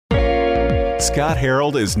Scott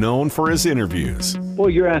Harold is known for his interviews. Boy,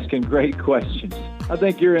 you're asking great questions. I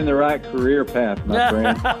think you're in the right career path, my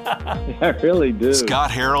friend. I really do.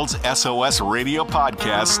 Scott Harold's SOS Radio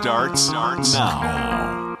podcast starts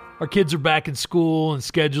now. Our kids are back in school and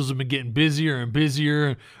schedules have been getting busier and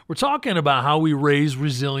busier. We're talking about how we raise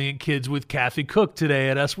resilient kids with Kathy Cook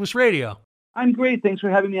today at SOS Radio. I'm great. Thanks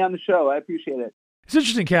for having me on the show. I appreciate it. It's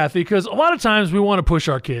interesting, Kathy, because a lot of times we want to push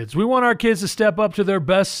our kids. We want our kids to step up to their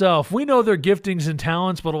best self. We know their giftings and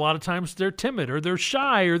talents, but a lot of times they're timid or they're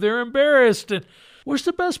shy or they're embarrassed. And where's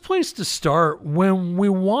the best place to start when we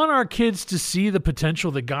want our kids to see the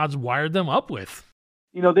potential that God's wired them up with?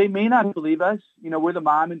 You know, they may not believe us. You know, we're the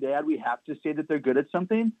mom and dad. We have to say that they're good at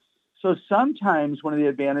something. So sometimes one of the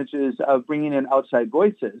advantages of bringing in outside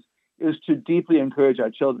voices is to deeply encourage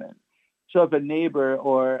our children. So if a neighbor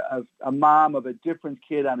or a mom of a different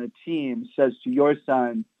kid on a team says to your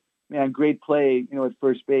son, man, great play, at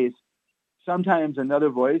first base, sometimes another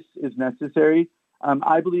voice is necessary.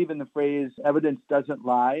 I believe in the phrase, evidence doesn't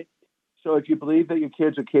lie. So if you believe that your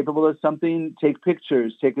kids are capable of something, take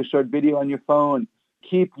pictures, take a short video on your phone,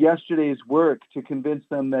 keep yesterday's work to convince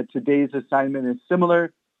them that today's assignment is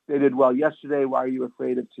similar. They did well yesterday. Why are you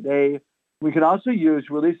afraid of today? We can also use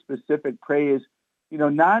really specific praise.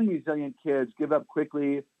 Non-resilient kids give up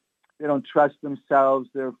quickly. They don't trust themselves.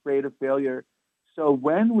 They're afraid of failure. So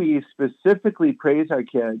when we specifically praise our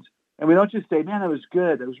kids, and we don't just say, man, that was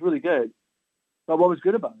good, that was really good, but what was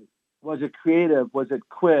good about it? Was it creative? Was it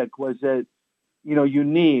quick? Was it,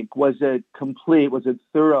 unique? Was it complete? Was it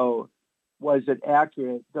thorough? Was it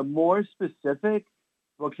accurate? The more specific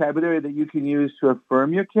vocabulary that you can use to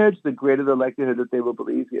affirm your kids, the greater the likelihood that they will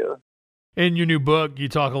believe you. In your new book, you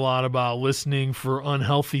talk a lot about listening for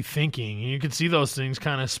unhealthy thinking. You can see those things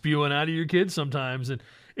kind of spewing out of your kids sometimes. And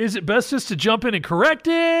is it best just to jump in and correct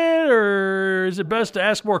it, or is it best to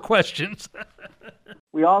ask more questions?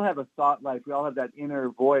 We all have a thought life. We all have that inner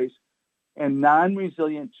voice. And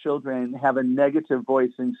non-resilient children have a negative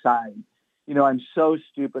voice inside. I'm so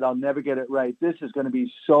stupid. I'll never get it right. This is going to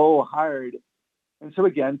be so hard. And so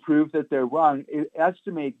again, prove that they're wrong.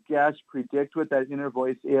 Estimate, guess, predict what that inner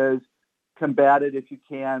voice is. Combat it if you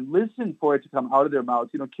can. Listen for it to come out of their mouths.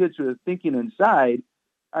 Kids who are thinking inside,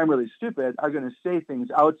 I'm really stupid, are going to say things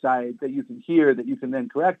outside that you can hear, that you can then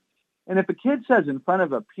correct. And if a kid says in front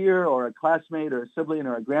of a peer or a classmate or a sibling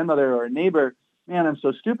or a grandmother or a neighbor, man, I'm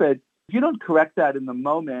so stupid, if you don't correct that in the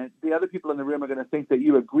moment, the other people in the room are going to think that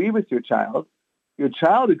you agree with your child. Your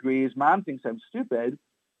child agrees, mom thinks I'm stupid.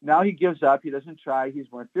 Now he gives up. He doesn't try.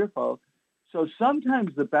 He's more fearful. So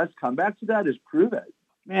sometimes the best comeback to that is prove it.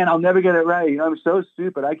 Man, I'll never get it right. I'm so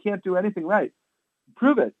stupid. I can't do anything right.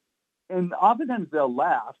 Prove it. And oftentimes they'll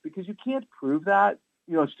laugh because you can't prove that.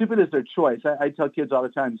 Stupid is their choice. I tell kids all the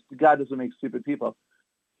time, God doesn't make stupid people.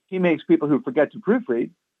 He makes people who forget to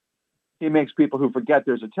proofread. He makes people who forget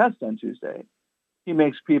there's a test on Tuesday. He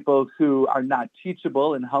makes people who are not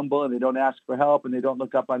teachable and humble, and they don't ask for help, and they don't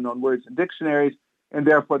look up unknown words in dictionaries, and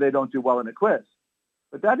therefore they don't do well in a quiz.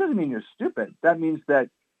 But that doesn't mean you're stupid. That means that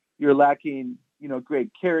you're lacking great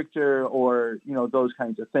character or, those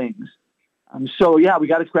kinds of things. So yeah, we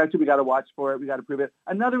got to correct it. We got to watch for it. We got to prove it.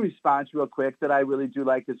 Another response real quick that I really do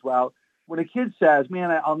like as well. When a kid says,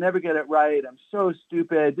 man, I'll never get it right. I'm so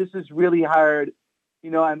stupid. This is really hard.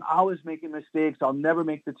 I'm always making mistakes. I'll never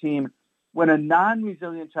make the team. When a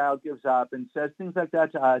non-resilient child gives up and says things like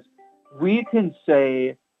that to us, we can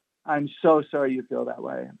say, I'm so sorry you feel that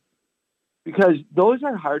way. Because those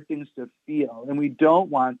are hard things to feel, and we don't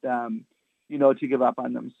want them to give up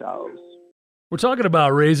on themselves. We're talking about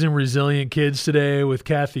raising resilient kids today with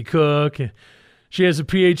Kathy Cook. She has a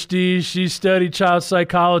PhD. She studied child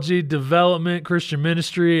psychology, development, Christian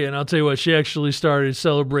ministry, and I'll tell you what, she actually started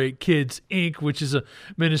Celebrate Kids, Inc., which is a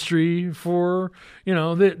ministry for,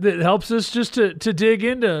 that helps us just to dig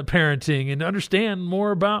into parenting and understand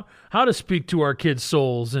more about how to speak to our kids'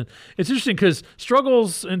 souls. And it's interesting because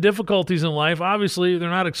struggles and difficulties in life, obviously, they're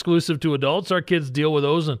not exclusive to adults. Our kids deal with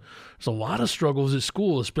those, and there's a lot of struggles at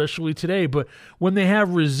school, especially today. But when they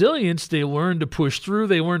have resilience, they learn to push through.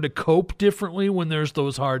 They learn to cope differently when there's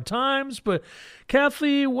those hard times. But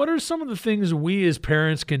Kathy, what are some of the things we as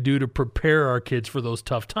parents can do to prepare our kids for those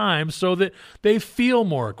tough times so that they feel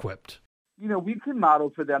more equipped? We can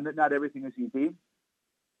model for them that not everything is easy.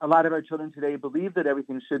 A lot of our children today believe that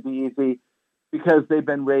everything should be easy because they've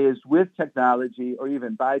been raised with technology or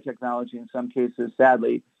even by technology in some cases,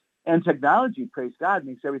 sadly. And technology, praise God,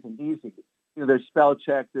 makes everything easy. There's spell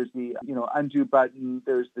check, there's the, undo button,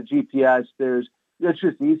 there's the GPS, it's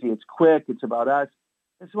just easy. It's quick. It's about us.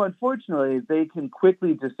 And so unfortunately, they can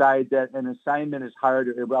quickly decide that an assignment is hard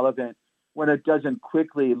or irrelevant when it doesn't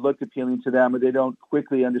quickly look appealing to them or they don't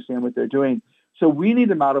quickly understand what they're doing. So we need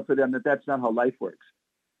to model for them that that's not how life works.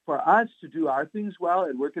 For us to do our things well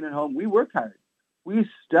and working at home, we work hard. We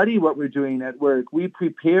study what we're doing at work. We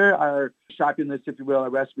prepare our shopping list, if you will, our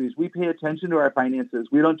recipes. We pay attention to our finances.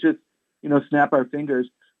 We don't just, snap our fingers.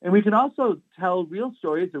 And we can also tell real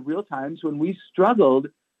stories of real times when we struggled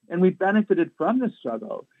and we benefited from the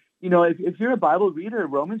struggle. If you're a Bible reader,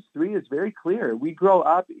 Romans 3 is very clear. We grow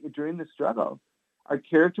up during the struggle. Our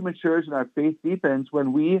character matures and our faith deepens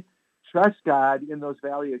when we trust God in those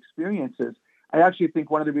valley experiences. I actually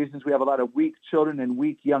think one of the reasons we have a lot of weak children and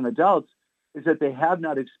weak young adults is that they have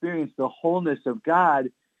not experienced the wholeness of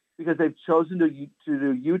God because they've chosen to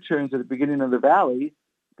do U-turns at the beginning of the valley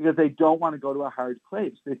because they don't want to go to a hard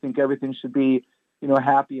place. They think everything should be,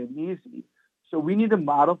 happy and easy. So we need to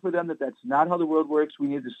model for them that that's not how the world works. We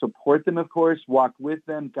need to support them, of course, walk with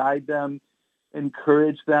them, guide them,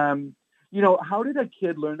 encourage them. How does a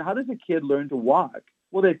kid learn to walk?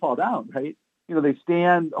 Well, they fall down, right? They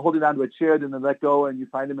stand holding onto a chair, then they let go, and you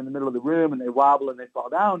find them in the middle of the room, and they wobble and they fall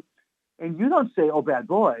down. And you don't say, "Oh, bad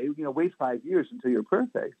boy," wait 5 years until you're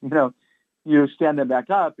perfect. You stand them back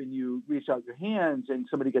up and you reach out your hands and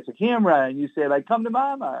somebody gets a camera and you say, like, "Come to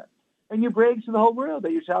mama." And you brag to the whole world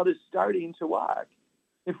that your child is starting to walk.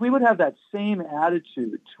 If we would have that same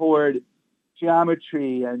attitude toward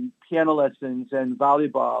geometry and piano lessons and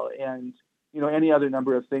volleyball and, any other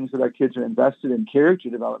number of things that our kids are invested in, character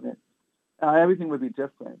development, everything would be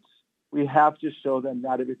different. We have to show them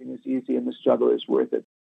not everything is easy and the struggle is worth it.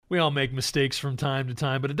 We all make mistakes from time to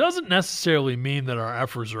time, but it doesn't necessarily mean that our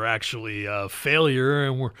efforts are actually a failure.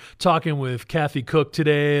 And we're talking with Kathy Cook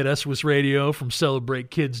today at SOS Radio from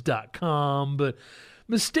CelebrateKids.com. But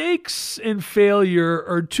mistakes and failure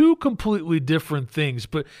are two completely different things.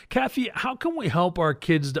 But Kathy, how can we help our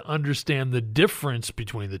kids to understand the difference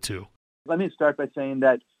between the two? Let me start by saying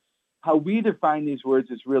that how we define these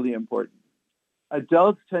words is really important.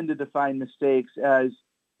 Adults tend to define mistakes as,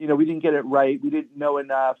 we didn't get it right. We didn't know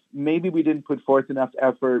enough. Maybe we didn't put forth enough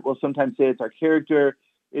effort. We'll sometimes say it's our character.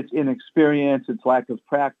 It's inexperience. It's lack of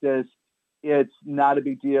practice. It's not a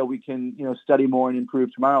big deal. We can, study more and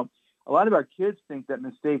improve tomorrow. A lot of our kids think that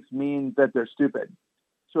mistakes mean that they're stupid.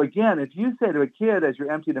 So again, if you say to a kid as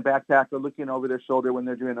you're emptying a backpack or looking over their shoulder when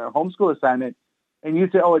they're doing their homeschool assignment, and you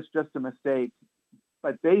say, "Oh, it's just a mistake,"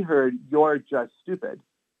 but they heard, "You're just stupid."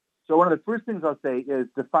 So one of the first things I'll say is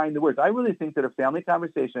define the words. I really think that a family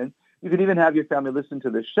conversation, you could even have your family listen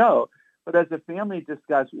to the show, but as a family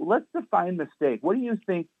discuss, let's define mistake. What do you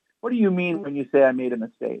think? What do you mean when you say I made a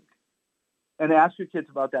mistake? And ask your kids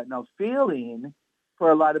about that. Now, failing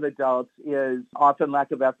for a lot of adults is often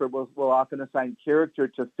lack of effort. We'll often assign character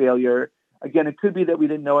to failure. Again, it could be that we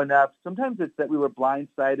didn't know enough. Sometimes it's that we were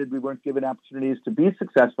blindsided. We weren't given opportunities to be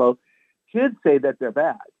successful. Kids say that they're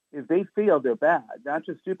bad. If they fail, they're bad, not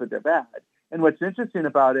just stupid, they're bad. And what's interesting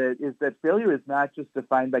about it is that failure is not just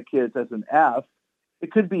defined by kids as an F.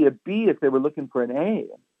 It could be a B if they were looking for an A.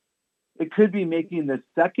 It could be making the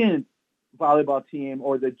second volleyball team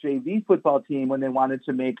or the JV football team when they wanted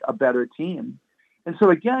to make a better team. And so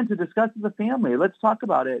again, to discuss as a family, let's talk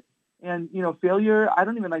about it. And, failure, I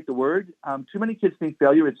don't even like the word. Too many kids think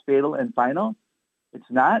failure is fatal and final. It's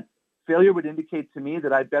not. Failure would indicate to me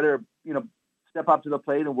that I better, step up to the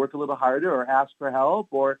plate and work a little harder or ask for help,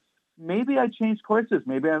 or maybe I change courses.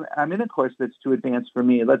 Maybe I'm in a course that's too advanced for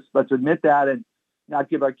me. Let's admit that and not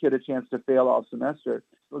give our kid a chance to fail all semester.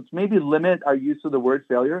 Let's maybe limit our use of the word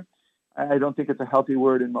failure. I don't think it's a healthy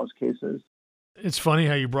word in most cases. It's funny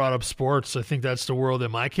how you brought up sports. I think that's the world that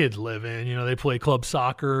my kids live in. They play club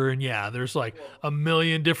soccer, and there's like a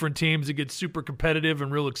million different teams that get super competitive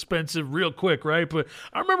and real expensive real quick, right? But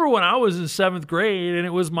I remember when I was in 7th grade, and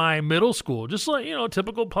it was my middle school, just like,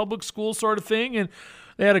 typical public school sort of thing, and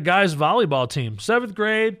they had a guys' volleyball team. 7th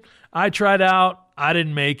grade, I tried out. I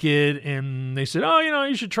didn't make it, and they said, "Oh,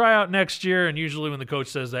 you should try out next year." And usually when the coach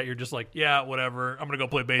says that, you're just like, "Yeah, whatever. I'm going to go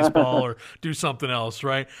play baseball or do something else,"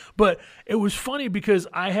 right? But it was funny because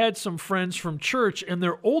I had some friends from church, and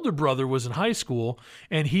their older brother was in high school,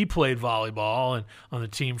 and he played volleyball and on the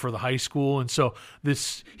team for the high school. And so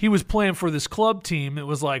he was playing for this club team. It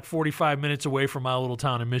was like 45 minutes away from my little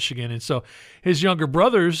town in Michigan. And so his younger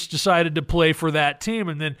brothers decided to play for that team.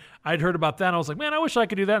 And then I'd heard about that, and I was like, "Man, I wish I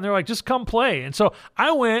could do that." And they're like, "Just come play." And so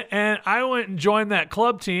I went and joined that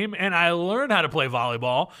club team, and I learned how to play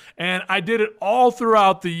volleyball, and I did it all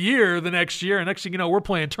throughout the year, the next year. And next thing you know, we're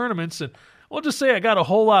playing tournaments, and we'll just say I got a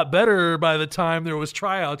whole lot better by the time there was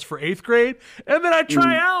tryouts for 8th grade. And then I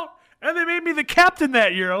try out, and they made me the captain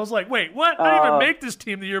that year. I was like, "Wait, what? I didn't even make this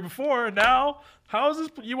team the year before, and now how is this?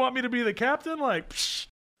 You want me to be the captain?" Like, psh.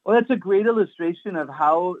 Well, that's a great illustration of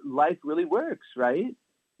how life really works, right?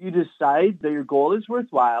 You decide that your goal is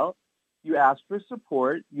worthwhile. You ask for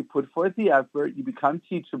support. You put forth the effort. You become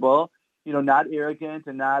teachable, not arrogant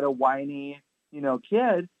and not a whiny,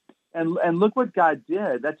 kid. And look what God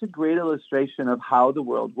did. That's a great illustration of how the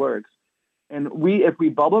world works. And if we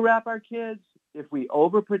bubble wrap our kids, if we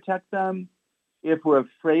overprotect them, if we're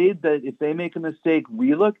afraid that if they make a mistake,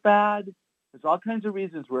 we look bad, there's all kinds of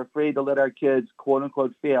reasons we're afraid to let our kids, quote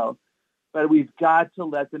unquote, fail. But we've got to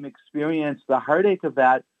let them experience the heartache of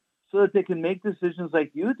that so that they can make decisions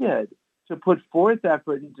like you did, to put forth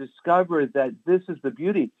effort and discover that this is the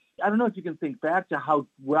beauty. I don't know if you can think back to how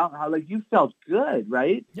you felt good,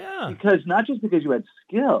 right? Yeah. Because not just because you had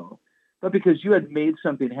skill, but because you had made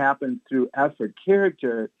something happen through effort.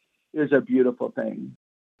 Character is a beautiful thing.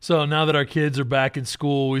 So now that our kids are back in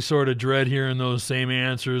school, we sort of dread hearing those same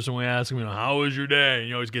answers, and we ask them, how was your day? And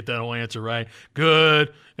you always get that whole answer, right?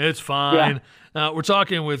 Good, it's fine. Yeah. We're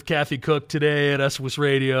talking with Kathy Cook today at SOS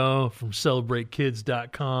Radio from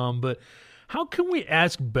CelebrateKids.com, but how can we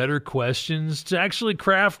ask better questions to actually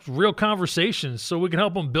craft real conversations so we can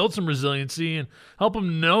help them build some resiliency and help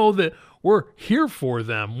them know that we're here for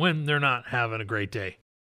them when they're not having a great day?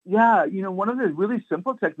 Yeah, one of the really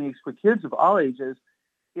simple techniques for kids of all ages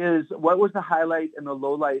is what was the highlight and the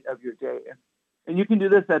low light of your day. And you can do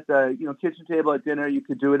this at the kitchen table at dinner. You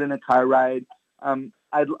could do it in a car ride.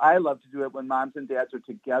 I love to do it when moms and dads are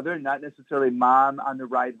together, not necessarily mom on the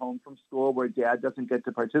ride home from school where dad doesn't get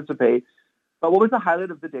to participate. But what was the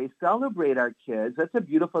highlight of the day? Celebrate our kids. That's a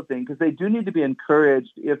beautiful thing because they do need to be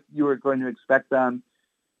encouraged if you are going to expect them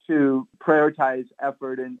to prioritize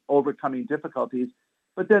effort and overcoming difficulties.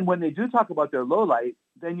 But then when they do talk about their low light,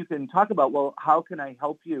 then you can talk about, well, how can I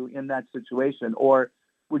help you in that situation? Or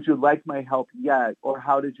would you like my help yet? Or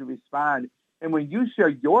how did you respond? And when you share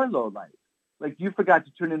your low light, like you forgot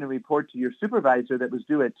to turn in a report to your supervisor that was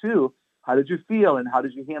due at 2, how did you feel? And how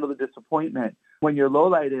did you handle the disappointment? When your low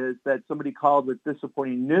light is that somebody called with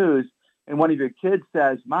disappointing news and one of your kids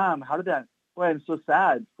says, Mom, how did that? Boy, I'm so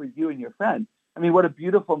sad for you and your friend. I mean, what a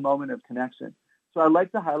beautiful moment of connection. So I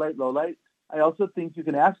like to highlight low light. I also think you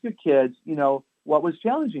can ask your kids, what was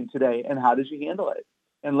challenging today and how did you handle it?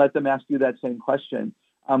 And let them ask you that same question.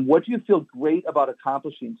 What do you feel great about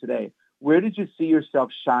accomplishing today? Where did you see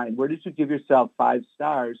yourself shine? Where did you give yourself 5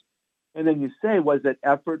 stars? And then you say, was it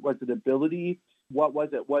effort? Was it ability? What was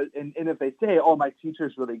it? And if they say, oh, my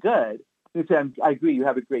teacher's really good, you say, I agree, you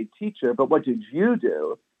have a great teacher, but what did you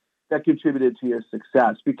do that contributed to your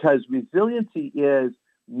success? Because resiliency is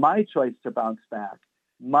my choice to bounce back,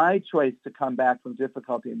 my choice to come back from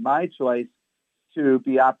difficulty, my choice to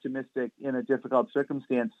be optimistic in a difficult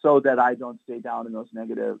circumstance so that I don't stay down in those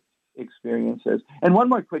negative experiences. And one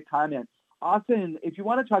more quick comment. Often, if you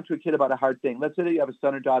want to talk to a kid about a hard thing, let's say that you have a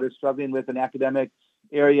son or daughter struggling with an academic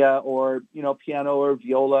area or, piano or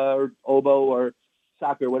viola or oboe or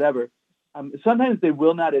soccer, whatever. Sometimes they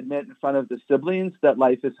will not admit in front of the siblings that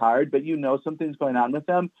life is hard, but something's going on with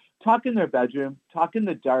them. Talk in their bedroom, talk in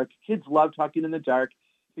the dark. Kids love talking in the dark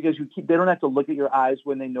because they don't have to look at your eyes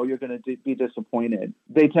when they know you're going to be disappointed.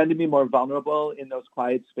 They tend to be more vulnerable in those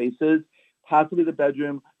quiet spaces, possibly the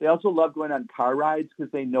bedroom. They also love going on car rides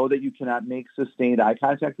because they know that you cannot make sustained eye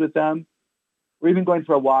contact with them, or even going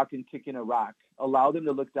for a walk and kicking a rock. Allow them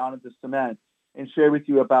to look down at the cement and share with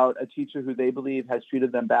you about a teacher who they believe has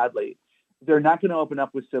treated them badly. They're not going to open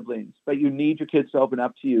up with siblings, but you need your kids to open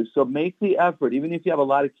up to you. So make the effort, even if you have a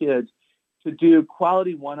lot of kids, to do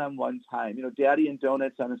quality one-on-one time. Daddy and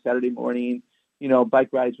donuts on a Saturday morning, bike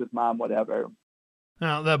rides with mom, whatever.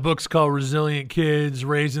 Now, that book's called Resilient Kids,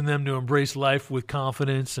 Raising Them to Embrace Life with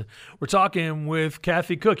Confidence. We're talking with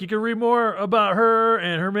Kathy Cook. You can read more about her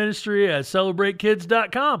and her ministry at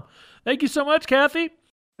CelebrateKids.com. Thank you so much, Kathy.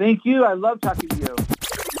 Thank you. I love talking to you.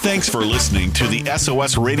 Thanks for listening to the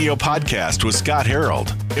SOS Radio Podcast with Scott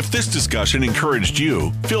Harold. If this discussion encouraged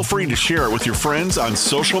you, feel free to share it with your friends on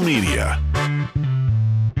social media.